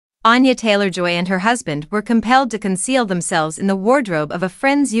Anya Taylor-Joy and her husband were compelled to conceal themselves in the wardrobe of a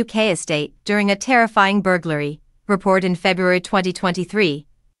friend's UK estate during a terrifying burglary, report in February 2023.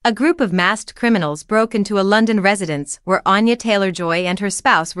 A group of masked criminals broke into a London residence where Anya Taylor-Joy and her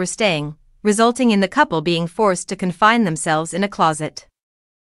spouse were staying, resulting in the couple being forced to confine themselves in a closet.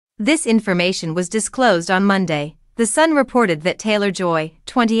 This information was disclosed on Monday. The Sun reported that Taylor-Joy,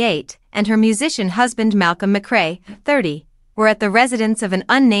 28, and her musician husband Malcolm McRae, 30, were at the residence of an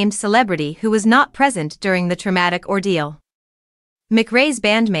unnamed celebrity who was not present during the traumatic ordeal. McRae's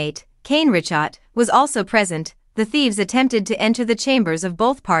bandmate, Kane Richot, was also present. The thieves attempted to enter the chambers of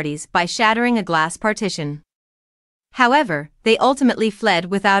both parties by shattering a glass partition. However, they ultimately fled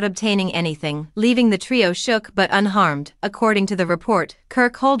without obtaining anything, leaving the trio shook but unharmed. According to the report,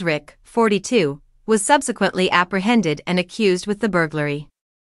 Kirk Holdrick, 42, was subsequently apprehended and accused with the burglary.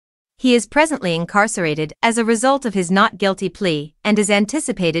 He is presently incarcerated as a result of his not guilty plea and is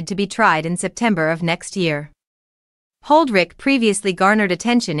anticipated to be tried in September of next year. Holdrick previously garnered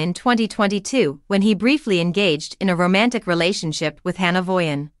attention in 2022 when he briefly engaged in a romantic relationship with Hannah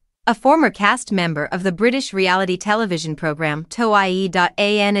Voyan, a former cast member of the British reality television program TOIE.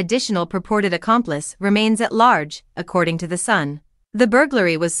 An additional purported accomplice remains at large, according to The Sun. The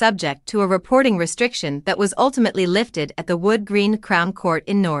burglary was subject to a reporting restriction that was ultimately lifted at the Wood Green Crown Court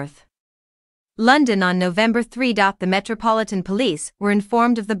in North London on November 3. The Metropolitan Police were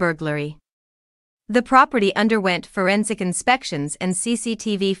informed of the burglary. The property underwent forensic inspections and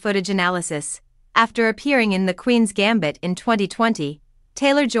CCTV footage analysis. After appearing in The Queen's Gambit in 2020,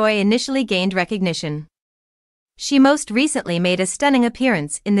 Taylor-Joy initially gained recognition. She most recently made a stunning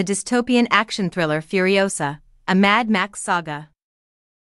appearance in the dystopian action thriller Furiosa, a Mad Max saga.